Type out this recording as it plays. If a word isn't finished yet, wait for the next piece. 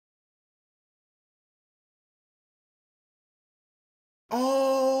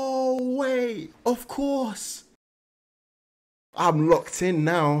Oh, wait. Of course. I'm locked in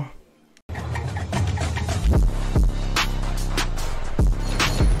now.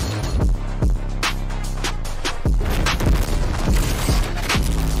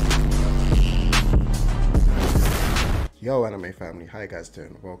 Yo, anime family. How you guys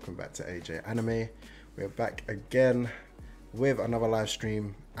doing? Welcome back to AJ Anime. We're back again with another live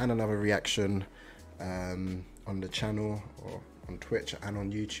stream and another reaction on the channel, or on Twitch and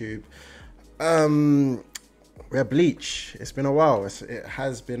on YouTube. We're Bleach. It's been a while. It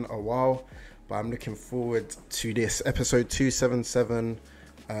has been a while, but I'm looking forward to this. Episode 277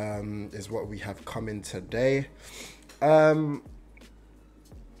 is what we have coming today. And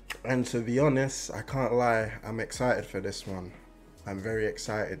to be honest, I can't lie, I'm excited for this one. I'm very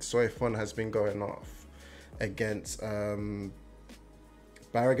excited. Soifon has been going off against Barragan.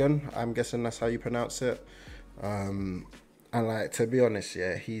 I'm guessing that's how you pronounce it. And like, to be honest,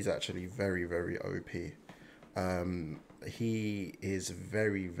 yeah, he's actually very, very OP. He is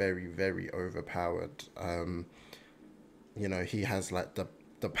very, very, very overpowered. You know, he has like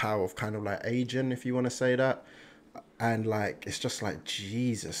the power of kind of like aging, if you want to say that. And like, it's just like,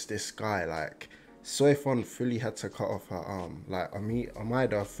 Jesus, this guy, like, Soifon fully had to cut off her arm. Like,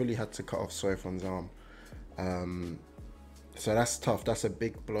 Amida fully had to cut off Soifon's arm. So that's tough. That's a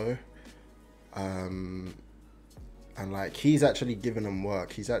big blow. And like, he's actually giving them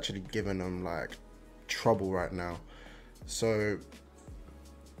work. He's actually giving them like trouble right now. So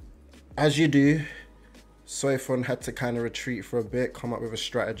as you do, Soifon had to kind of retreat for a bit, come up with a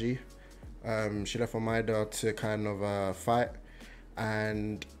strategy. She left Amida to kind of fight,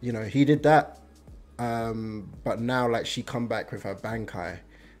 and you know, he did that, but now like she come back with her Bankai,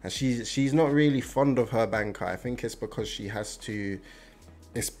 and she's not really fond of her Bankai. I think it's because she has to,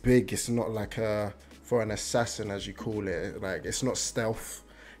 it's big, it's not like for an assassin, as you call it, like it's not stealth,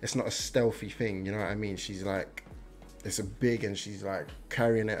 it's not a stealthy thing, you know what I mean? She's like, it's a big, and she's like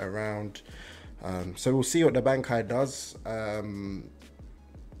carrying it around. So we'll see what the Bankai does.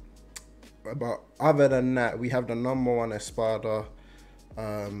 But other than that, we have the #1 Espada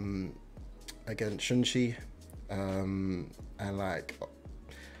against Shunsui, and like,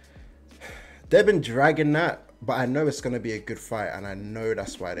 they've been dragging that, but I know it's gonna be a good fight, and I know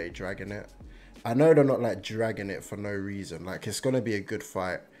that's why they're dragging it. I know they're not like dragging it for no reason. Like, it's gonna be a good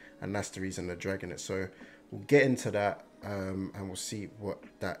fight, and that's the reason they're dragging it. So we'll get into that, and we'll see what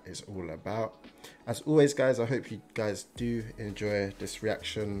that is all about. As always, guys, I hope you guys do enjoy this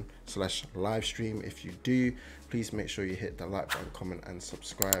reaction / live stream. If you do, please make sure you hit the like button, comment and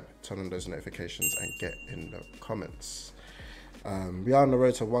subscribe, turn on those notifications and get in the comments. We are on the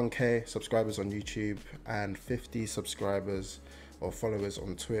road to 1K subscribers on YouTube and 50 subscribers or followers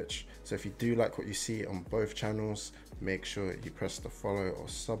on Twitch. So if you do like what you see on both channels, make sure you press the follow or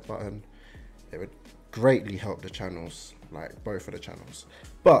sub button. It would greatly help the channels, like both of the channels.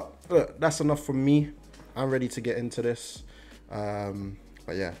 But look, that's enough from me. I'm ready to get into this.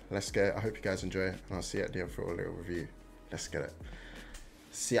 But yeah, let's get it. I hope you guys enjoy it, and I'll see you at the end for a little review. Let's get it.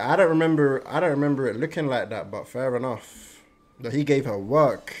 See, I don't remember it looking like that, but fair enough. But he gave her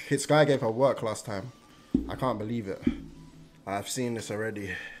work. His guy gave her work last time. I can't believe it. I've seen this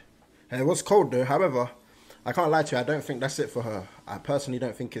already. And it was cold though. However, I can't lie to you, I don't think that's it for her. I personally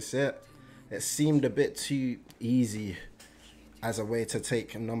don't think it's it. It seemed a bit too easy as a way to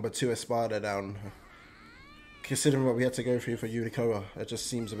take #2 Espada down. Considering what we had to go through for Yurikoa, it just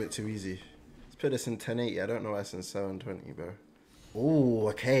seems a bit too easy. Let's put this in 1080. I don't know why it's in 720, bro. Oh,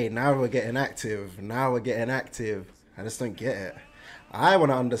 okay, now we're getting active. Now we're getting active. I just don't get it. I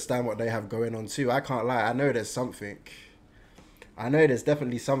want to understand what they have going on too. I can't lie. I know there's something. I know there's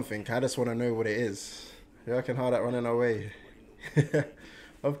definitely something. I just want to know what it is. You reckon how that running away?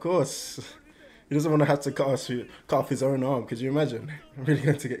 Of course. He doesn't want to have to cut off his own arm. Could you imagine? I'm really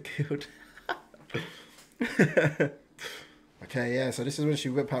going to get killed. Okay, yeah, so this is when she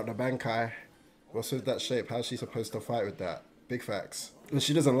whip out the Bankai. What's with that shape? How's she supposed to fight with that? Big facts. And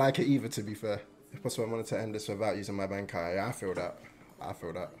she doesn't like it either, to be fair. If possible, I wanted to end this without using my Bankai. Yeah, I feel that. I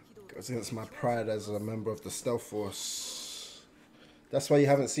feel that. Goes against my pride as a member of the Stealth Force. That's why you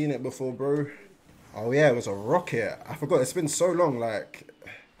haven't seen it before, bro. Oh yeah, it was a rocket. I forgot. It's been so long. Like,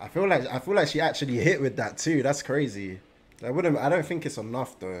 I feel like she actually hit with that too. That's crazy. I don't think it's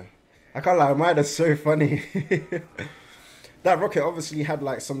enough though. I can't lie. Mine is so funny. That rocket obviously had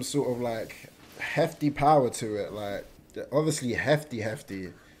like some sort of like hefty power to it. Like, obviously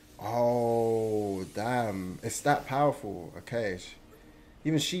hefty. Oh damn! It's that powerful. Okay.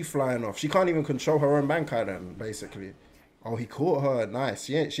 Even she flying off. She can't even control her own Bankai then, basically. Oh, he caught her. Nice.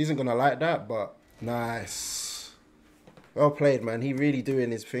 Yeah, she isn't gonna like that, but nice. Well played, man. He really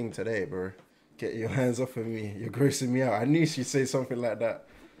doing his thing today, bro. Get your hands off of me. You're grossing me out. I knew she'd say something like that.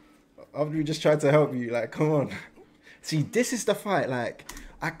 After we just tried to help you, like, come on. See, this is the fight, like,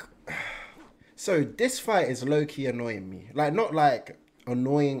 so this fight is low-key annoying me. Like, not like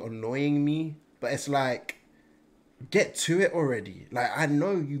annoying me, but it's like, get to it already. Like, I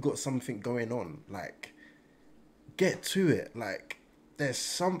know you got something going on. Like, get to it. Like, there's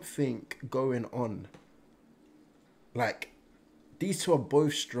something going on. Like, these two are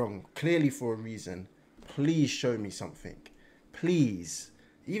both strong, clearly for a reason. Please show me something. Please.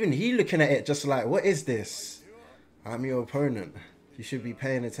 Even he looking at it just like, what is this? I'm your opponent. You should be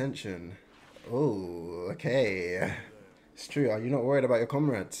paying attention. Oh, okay. It's true. Are you not worried about your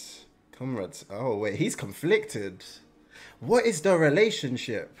comrades? Comrades. Oh, wait. He's conflicted. What is the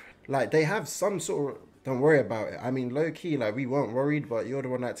relationship? Like, they have some sort of... Don't worry about it. I mean, low-key, like, we weren't worried, but you're the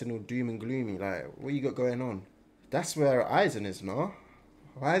one acting all doom and gloomy. Like, what you got going on? That's where Aizen is, no?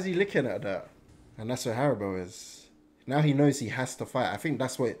 Why is he looking at that? And that's where Haribo is. Now he knows he has to fight. I think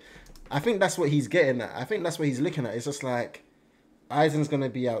that's what he's getting at. I think that's what he's looking at. It's just like, Aizen's going to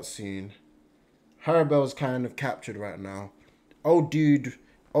be out soon. Haribo's kind of captured right now. Old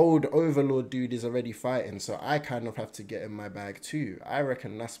Overlord dude is already fighting, so I kind of have to get in my bag too. I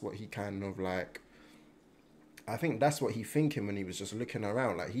reckon that's what he kind of like... I think that's what he thinking when he was just looking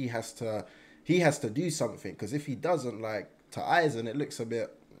around. Like, he has to do something, because if he doesn't, like, to Aizen, it looks a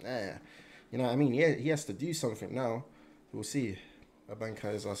bit, you know what I mean? He has to do something now. We'll see. A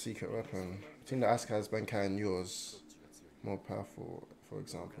Bankai is our secret weapon. I think the Asuka's Bankai and yours more powerful, for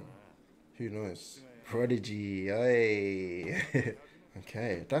example. Who knows? Prodigy, hey.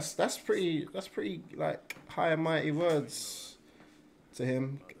 Okay, that's pretty like high and mighty words to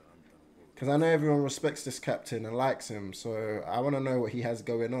him. Because I know everyone respects this captain and likes him, so I want to know what he has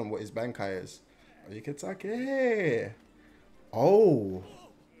going on, what his Bankai is. Yukitake! Oh!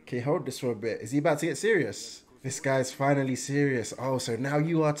 Okay, hold this for a bit. Is he about to get serious? This guy's finally serious. Oh, so now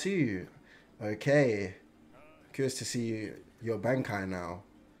you are too. Okay. Curious to see your Bankai now.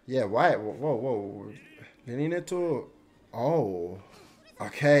 Yeah, why? Whoa. Linineto. Oh.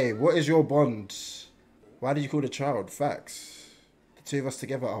 Okay, what is your bond? Why did you call the child? Facts. The two of us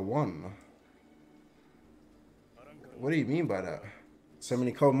together are one. What do you mean by that? So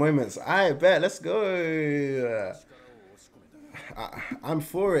many cold moments. I bet. Let's go. I'm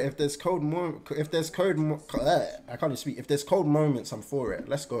for it. If there's cold I can't even speak. If there's cold moments, I'm for it.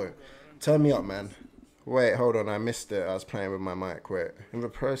 Let's go. Turn me up, man. Wait, hold on. I missed it. I was playing with my mic. Wait. In the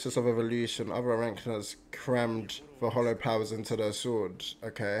process of evolution, other rankers crammed the hollow powers into their sword.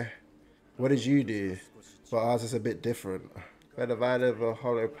 Okay. What did you do? But ours is a bit different. We divided the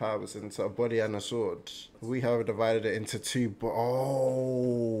hollow powers into a body and a sword. We, however, divided it into two.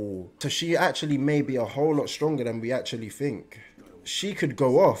 Oh. So she actually may be a whole lot stronger than we actually think. She could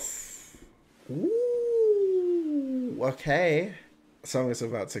go off. Ooh. Okay. Something's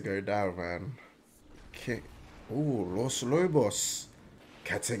about to go down, man. Okay. Ooh, Los Lobos.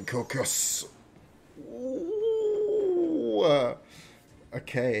 Katenkokos. Ooh.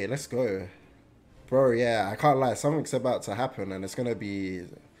 Okay, let's go. Bro, yeah, I can't lie. Something's about to happen, and it's gonna be...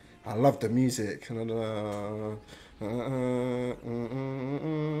 I love the music.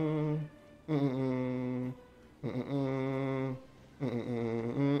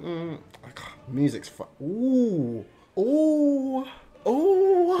 Music's fun. Ooh, ooh,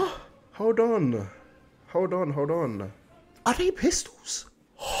 ooh. Hold on. Are they pistols?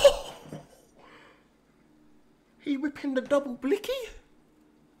 He whipping the double blicky?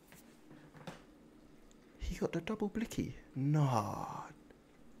 He got the double blicky? Nah.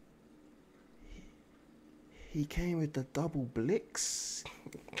 He came with the double blicks?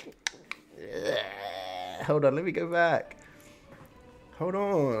 Yeah. Hold on, let me go back. Hold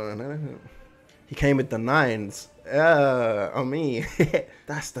on. He came with the 9s. On me.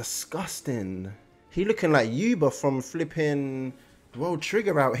 That's disgusting. He looking like Yuba from flipping World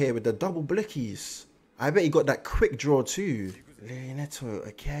Trigger out here with the double blickies. I bet he got that quick draw too. Leonetto.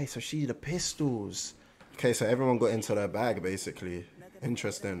 Okay, so she the pistols. Okay, so everyone got into their bag, basically.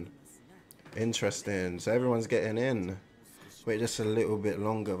 Interesting. So everyone's getting in. Wait just a little bit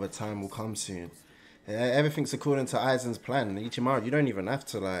longer. The time will come soon. Everything's according to Aizen's plan. Ichimaru, you don't even have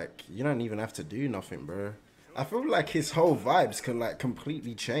to do nothing, bro. I feel like his whole vibes could like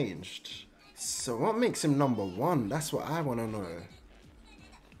completely changed. So what makes him number one? That's what I want to know.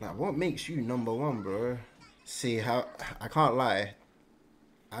 Like, what makes you number one, bro? See, how I can't lie.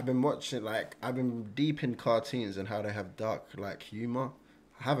 I've been watching, like, I've been deep in cartoons and how they have dark, like, humor.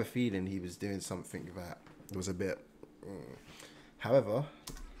 I have a feeling he was doing something that was a bit... However,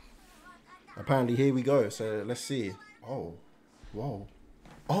 apparently here we go, so let's see. Oh. Whoa.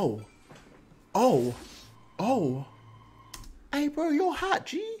 Oh. Oh. Oh. Hey, bro, you're hot,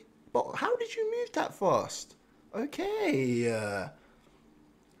 G. But how did you move that fast? Okay.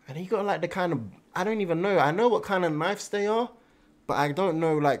 And he got like the kind of... I don't even know. I know what kind of knives they are. But I don't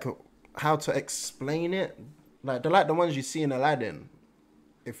know like how to explain it. Like they're like the ones you see in Aladdin.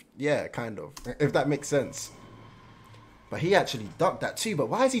 Yeah, kind of. If that makes sense. But he actually ducked that too. But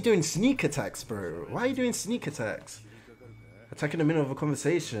why is he doing sneak attacks, bro? Why are you doing sneak attacks? Attack in the middle of a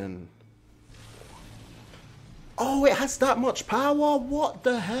conversation. Oh, it has that much power? What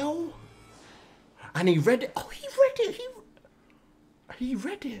the hell? And he read it. Oh, he read it. He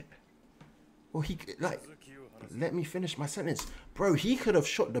read it. Well, like, let me finish my sentence. Bro, he could have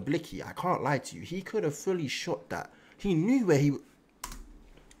shot the blicky. I can't lie to you. He could have fully shot that. He knew where he...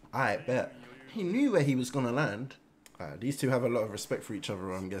 I bet. He knew where he was going to land. These two have a lot of respect for each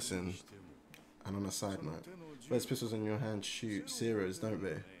other, I'm guessing. And on a side note, first pistols in your hand shoot zeros, don't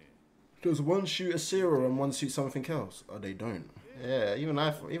they? Does one shoot a zero and one shoot something else? Oh, they don't. Yeah, even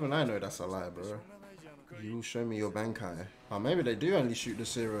I know that's a lie, bro. You will show me your bankai. Oh, maybe they do only shoot the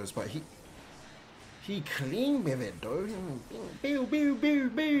zeros, but he clean with it, though. Boo, boo, boo,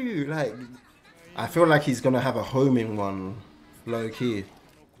 boo. Like, I feel like he's gonna have a homing one, low key.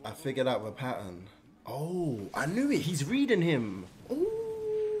 I figured out the pattern. Oh, I knew it. He's reading him.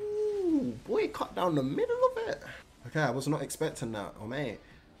 Oh, boy, cut down the middle of it. Okay, I was not expecting that. Oh, mate,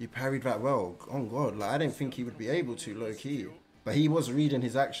 he parried that well. Oh, God, like, I didn't think he would be able to, low key. But he was reading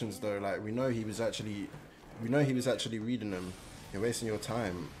his actions, though. Like, we know he was actually reading them. You're wasting your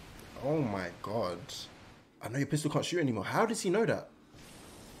time. Oh, my God. I know your pistol can't shoot anymore. How does he know that?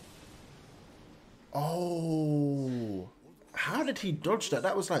 Oh, how did he dodge that?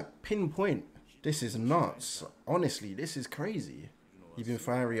 That was like pinpoint. This is nuts. Honestly, this is crazy. You've been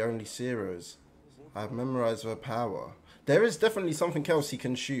fiery only zeros. I've memorized her power. There is definitely something else he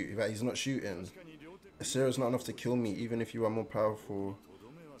can shoot that he's not shooting. A zero's not enough to kill me, even if you are more powerful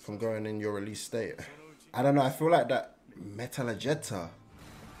from going in your release state. I don't know, I feel like that Metallagetta.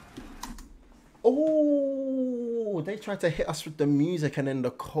 Oh, they tried to hit us with the music and then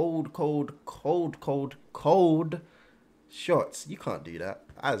the cold shots. You can't do that.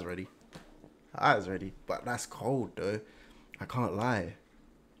 I was ready. But that's cold, though. I can't lie.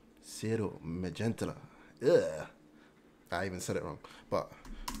 Zero magenta. Ugh. I even said it wrong. But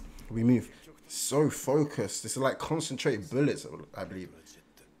we move. So focused. This is like concentrated bullets, I believe.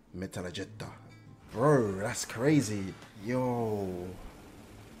 Metallagetta. Bro, that's crazy. Yo.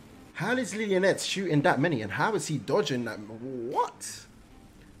 How is Lilionette's shooting that many? And how is he dodging that? What?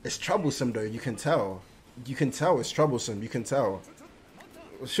 It's troublesome, though. You can tell. You can tell it's troublesome. You can tell.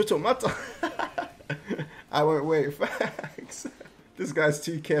 Shutomata. I won't wait. Facts. This guy's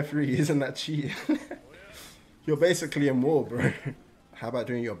too carefree. Isn't that cheating? You're basically in war, bro. How about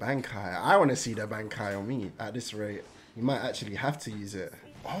doing your bankai? I want to see the bankai on me at this rate. You might actually have to use it.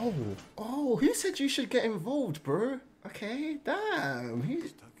 Oh, who said you should get involved, bro? Okay, damn.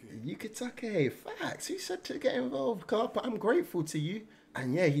 Yukitake, facts. Who said to get involved, Carp? I'm grateful to you.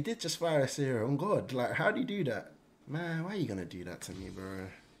 And yeah, he did just fire a zero. On God, like, how do you do that? Man, why are you gonna do that to me, bro?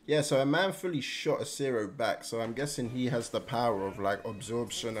 Yeah, so a man fully shot a zero back, so I'm guessing he has the power of, like,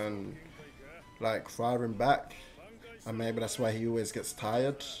 absorption and, like, firing back. And maybe that's why he always gets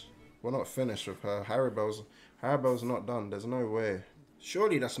tired. We're not finished with her. Haribel's not done. There's no way.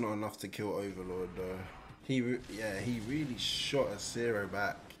 Surely that's not enough to kill Overlord, though. He really shot a zero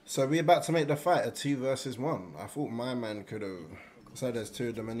back. So we're about to make the fight a 2 versus 1. I thought my man could have... So there's 2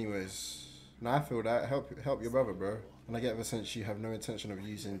 of them anyways. Nah, I feel that. Help your brother, bro. And I get the sense you have no intention of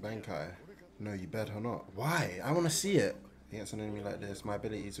using Bankai. No, you better not. Why? I want to see it. Against an enemy like this, my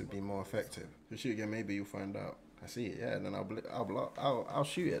abilities would be more effective. If you shoot again, maybe you'll find out. I see it, yeah, and then I'll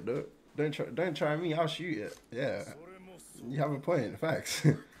shoot it, dude. Don't try me, I'll shoot it. Yeah. You have a point, facts.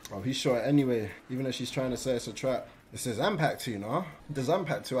 Oh, he shot it anyway, even though she's trying to say it's a trap. It says Impact 2 now. Does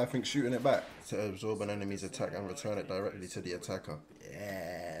Impact 2, I think, shooting it back to absorb an enemy's attack and return it directly to the attacker.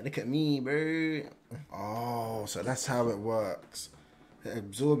 Yeah, look at me, bro. Oh, so that's how it works. It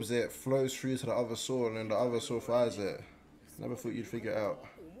absorbs it, flows through to the other sword, and then the other sword fires it. Never thought you'd figure it out.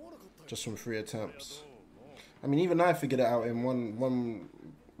 Just from 3 attempts. I mean, even I figured it out in one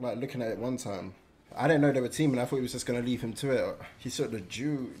like, looking at it one time. I didn't know they were teaming. I thought he was just going to leave him to it. He shot the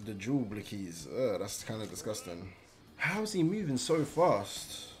double blicky's. Ugh, that's kind of disgusting. How is he moving so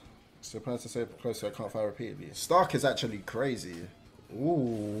fast? So plans to stay close so I can't fire repeatedly. Stark is actually crazy.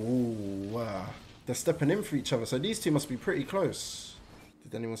 Ooh, wow. They're stepping in for each other, so these two must be pretty close.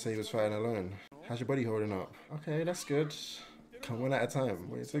 Did anyone say he was fighting alone? How's your body holding up? Okay, that's good. Come one at a time.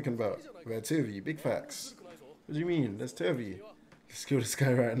 What are you talking about? We had 2 of you. Big facts. What do you mean? There's 2 of you. Let's kill this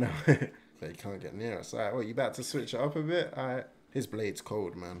guy right now. But you can't get near us. Alright, well, you about to switch it up a bit? Alright. His blade's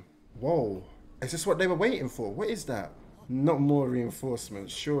cold, man. Whoa. Is this what they were waiting for? What is that? Not more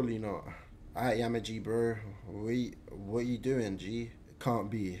reinforcements. Surely not. Alright, Yamaji, bro. What are you doing, G? It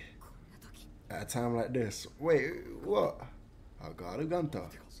can't be. At a time like this. Wait, what? Oh, God, Uganta.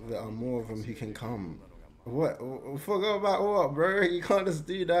 There are more of them who can come. What? Forgot about what, bro? You can't just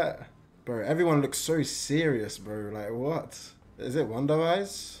do that. Bro, everyone looks so serious, bro. Like, what? Is it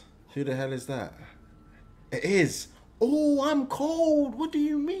WONDERWEISS? Who the hell is that? It is. Oh, I'm cold. What do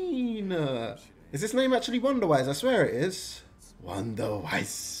you mean? Is this name actually WONDERWEISS? I swear it is.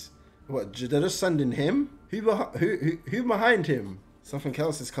 WONDERWEISS. What? They're just sending him? Who behind him? Something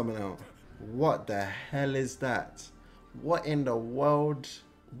else is coming out. What the hell is that? What in the world?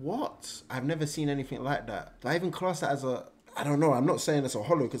 What? I've never seen anything like that. Do I even class that as a... I don't know. I'm not saying it's a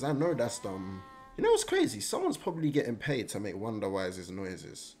holo because I know that's dumb. You know what's crazy? Someone's probably getting paid to make WONDERWEISS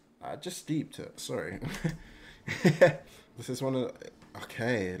noises. I just deeped it. Sorry. This is one of...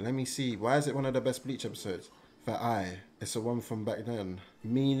 Okay, let me see. Why is it one of the best Bleach episodes? For I. It's the one from back then.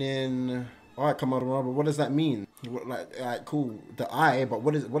 Meaning... Alright, come on, Robert. What does that mean? What, like, alright, cool. The I, but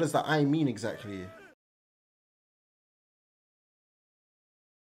what does the I mean exactly?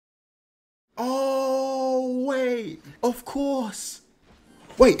 Oh, wait. Of course.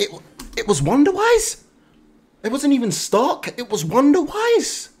 Wait, it was WONDERWEISS? It wasn't even STARRK. It was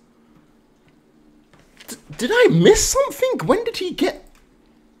WONDERWEISS. Did I miss something? When did he get...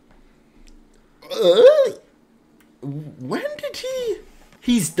 When did he...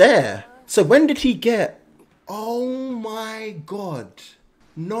 He's there. So when did he get... Oh my God.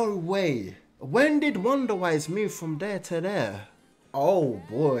 No way. When did WONDERWEISS move from there to there? Oh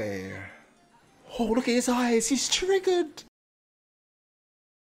boy. Oh, look at his eyes. He's triggered.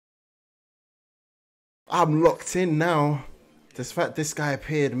 I'm locked in now. The fact this guy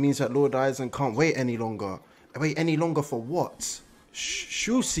appeared means that Lord Aizen can't wait any longer. Wait any longer for what?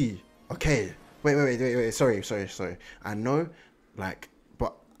 Shunsui. Okay. Wait. Sorry. I know, like,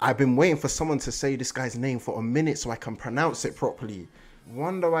 but I've been waiting for someone to say this guy's name for a minute so I can pronounce it properly.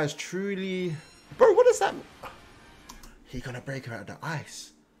 WONDERWEISS truly... Bro, what is that? He gonna break her out of the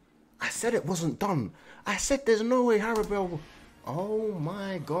ice. I said it wasn't done. I said there's no way Harabel... Oh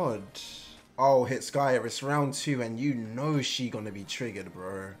my God. Oh, hit Skyer, it's round 2 and you know she gonna be triggered,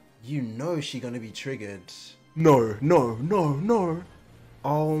 bro. You know she gonna be triggered. No.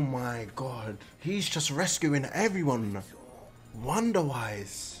 Oh my God. He's just rescuing everyone.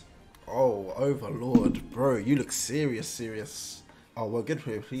 WONDERWEISS. Oh, Overlord. Bro, you look serious. Oh, well, good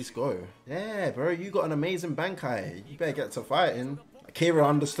for you. Please go. Yeah, bro, you got an amazing Bankai. You better get to fighting. Kira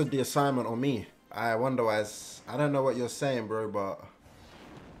understood the assignment on me. WONDERWEISS. I don't know what you're saying, bro, but...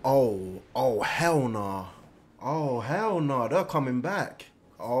 Oh, hell nah. Oh, hell nah. They're coming back.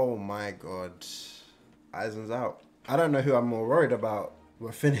 Oh, my God. Aizen's out. I don't know who I'm more worried about.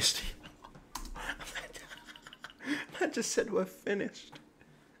 We're finished. I just said we're finished.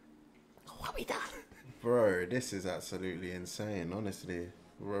 What we done? Bro, this is absolutely insane, honestly.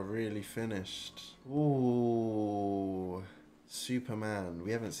 We're really finished. Ooh. Superman.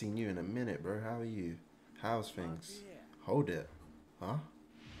 We haven't seen you in a minute, bro. How are you? How's things? Hold it. Huh?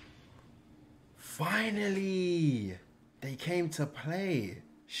 Finally! They came to play.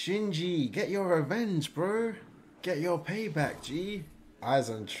 Shinji, get your revenge, bro. Get your payback, G.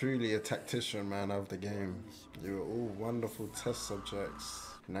 Aizen truly a tactician, man, of the game. You were all wonderful test subjects.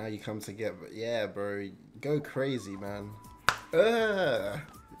 Now you come to get... Yeah, bro. Go crazy, man.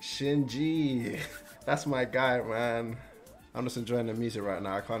 Shinji. That's my guy, man. I'm just enjoying the music right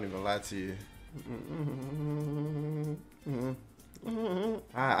now. I can't even lie to you. Alright,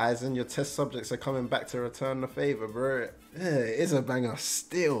 Aizen, your test subjects are coming back to return the favor, bro. It is a banger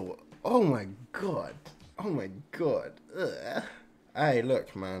still. Oh my God. Hey,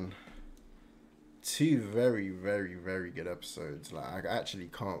 look, man. 2 very good episodes. Like, I actually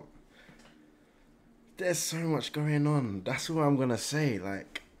can't. There's so much going on. That's what I'm gonna say.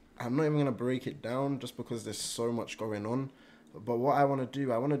 Like, I'm not even gonna break it down just because there's so much going on. But what I want to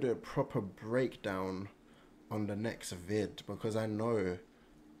do, I want to do a proper breakdown on the next vid, because I know,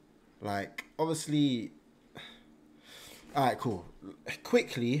 like, obviously... Alright, cool.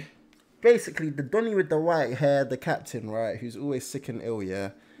 Quickly, basically, the Donnie with the white hair, the captain, right, who's always sick and ill, yeah?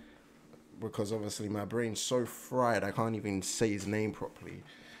 Because obviously my brain's so fried, I can't even say his name properly.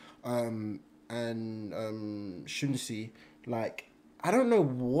 And Shunsui, like, I don't know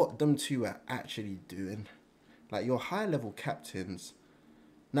what them two are actually doing. Like, your high-level captains...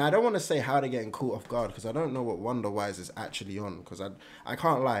 Now, I don't want to say how they're getting caught off guard, because I don't know what WONDERWEISS is actually on, because I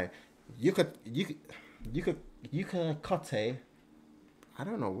can't lie. You could Yuka Kate. I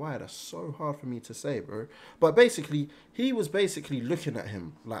don't know why that's so hard for me to say, bro. But basically, he was basically looking at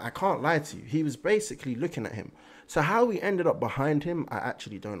him. Like, I can't lie to you. He was basically looking at him. So how he ended up behind him, I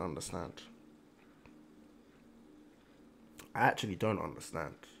actually don't understand. I actually don't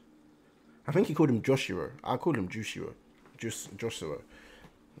understand. I think he called him Joshua. I called him Joshua. Joshua.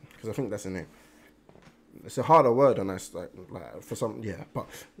 Because I think that's the name. It's a harder word and that's like for some, yeah. But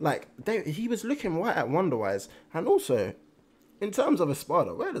like, he was looking right at WonderWeiss. And also, in terms of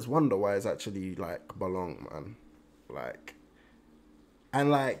Espada, where does WonderWeiss actually like belong, man? Like,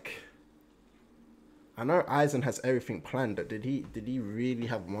 and like, I know Aizen has everything planned, but did he really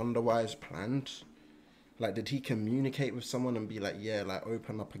have WonderWeiss planned? Like, did he communicate with someone and be like, yeah, like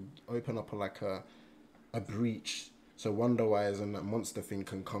open up a breach so WonderWeiss and that monster thing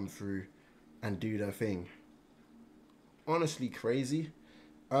can come through and do their thing? Honestly, crazy.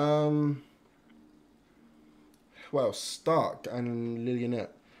 Well, Stark and Lilionette.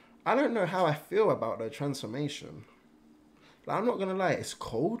 I don't know how I feel about their transformation. Like, I'm not gonna lie, it's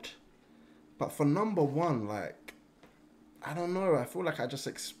cold. But for number one, like, I don't know. I feel like I just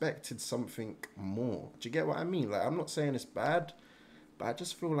expected something more. Do you get what I mean? Like, I'm not saying it's bad, but I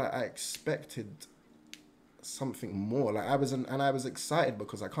just feel like I expected something more. Like, I was excited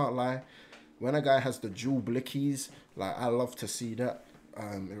because I can't lie. When a guy has the dual blickies, like, I love to see that.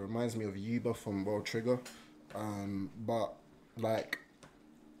 It reminds me of Yuba from World Trigger. But like,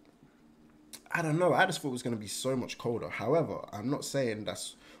 I don't know. I just thought it was gonna be so much colder. However, I'm not saying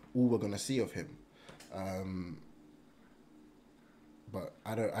that's all we're gonna see of him. But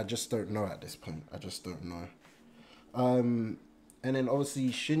I just don't know at this point. I just don't know. And then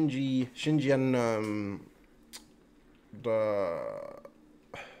obviously Shinji and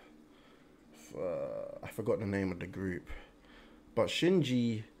I forgot the name of the group, but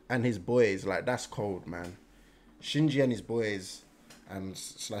Shinji and his boys, like, that's cold, man. Shinji and his boys and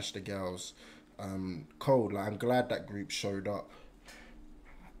slash the girls, cold. Like, I'm glad that group showed up.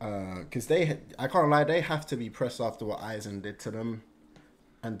 Because I can't lie, they have to be pressed after what Aizen did to them,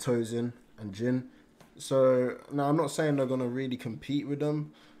 and Tozin and Jin. So, now I'm not saying they're going to really compete with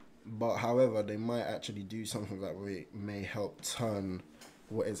them, but however, they might actually do something that may help turn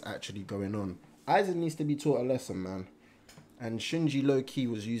what is actually going on. Aizen needs to be taught a lesson, man. And Shinji low-key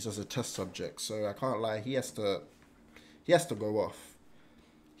was used as a test subject, so I can't lie, he has to go off.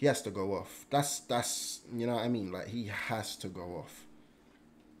 He has to go off. That's you know what I mean? Like, he has to go off.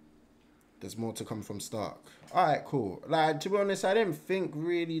 There's more to come from Stark. Alright, cool. Like, to be honest, I didn't think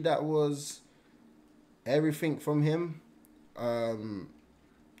really that was everything from him.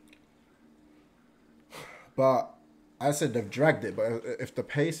 But I said they've dragged it, but if the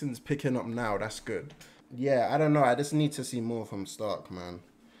pacing's picking up now, that's good. Yeah, I don't know. I just need to see more from Stark, man.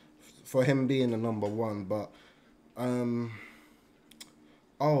 For him being the number one, but oh,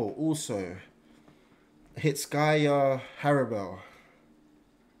 also Hitsuya Haribel.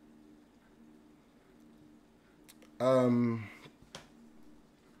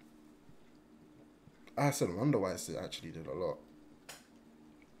 I said WonderWeiss actually did a lot.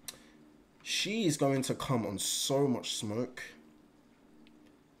 She's going to come on so much smoke,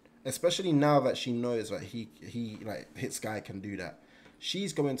 especially now that she knows that he like Hitsuya can do that.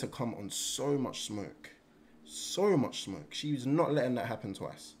 She's going to come on so much smoke, so much smoke. She's not letting that happen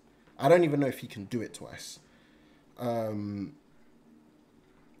twice. I don't even know if he can do it twice. But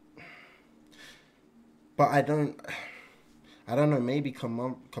I don't know. Maybe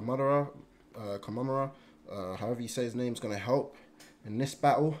Kamamura, however you say his name, is gonna help in this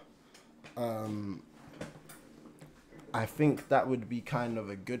battle. I think that would be kind of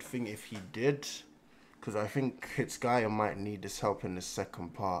a good thing if he did, because I think Hitsuya might need this help in the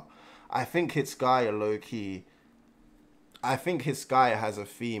second part. I think Hitsuya low-key, I think Hitsuya has a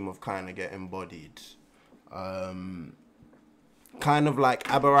theme of kind of getting bodied. Kind of like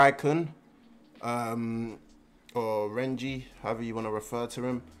Abarai-kun, or Renji, however you want to refer to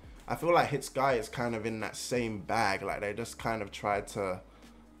him. I feel like Hitsuya is kind of in that same bag. Like, they just kind of tried to,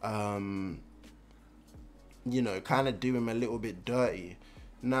 you know, kind of do him a little bit dirty.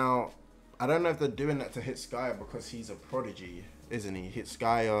 Now, I don't know if they're doing that to Hitsuya because he's a prodigy, isn't he?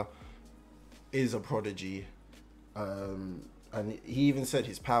 Hitsuya is a prodigy. And he even said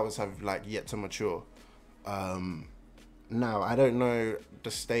his powers have, like, yet to mature. Now, I don't know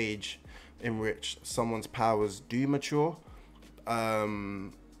the stage in which someone's powers do mature.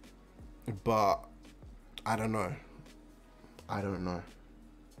 But I don't know.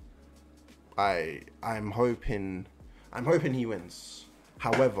 I'm hoping he wins.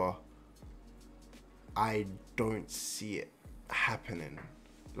 However, I don't see it happening.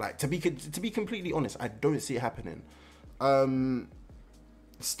 Like, to be completely honest, I don't see it happening.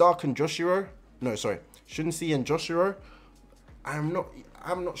 Stark and Joshiro, no, sorry, Shunsui and Joshiro. I'm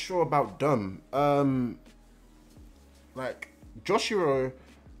not sure about them. Like Joshiro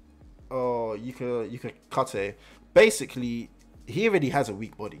or Yuka Kate, basically he already has a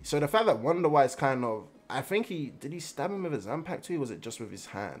weak body. So the fact that WonderWeiss kind of, I think did he stab him with a Zanpack too? Or was it just with his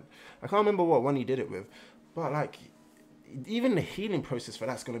hand? I can't remember what one he did it with, but like even the healing process for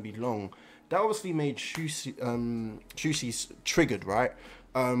that's gonna be long. That obviously made Shusi's triggered, right?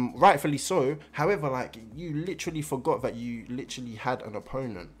 Rightfully so. However, like, you literally forgot that you literally had an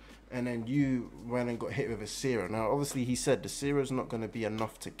opponent, and then you went and got hit with a Sera. Now, obviously, he said the Sera's not going to be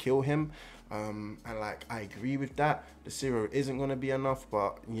enough to kill him, and like, I agree with that. The Sera isn't going to be enough,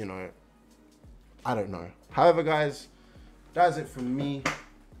 but you know, I don't know. However, guys, that's it from me.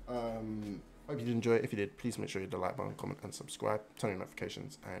 Hope you did enjoy it. If you did, please make sure you hit the like button, comment, and subscribe. Turn on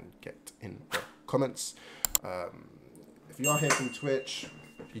notifications and get in the comments. If you are here from Twitch,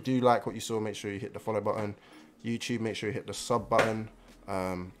 if you do like what you saw, make sure you hit the follow button. YouTube, make sure you hit the sub button.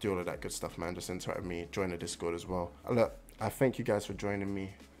 Do all of that good stuff, man. Just interact with me. Join the Discord as well. Look, I thank you guys for joining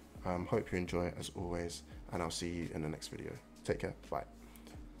me. Hope you enjoy it as always, and I'll see you in the next video. Take care. Bye.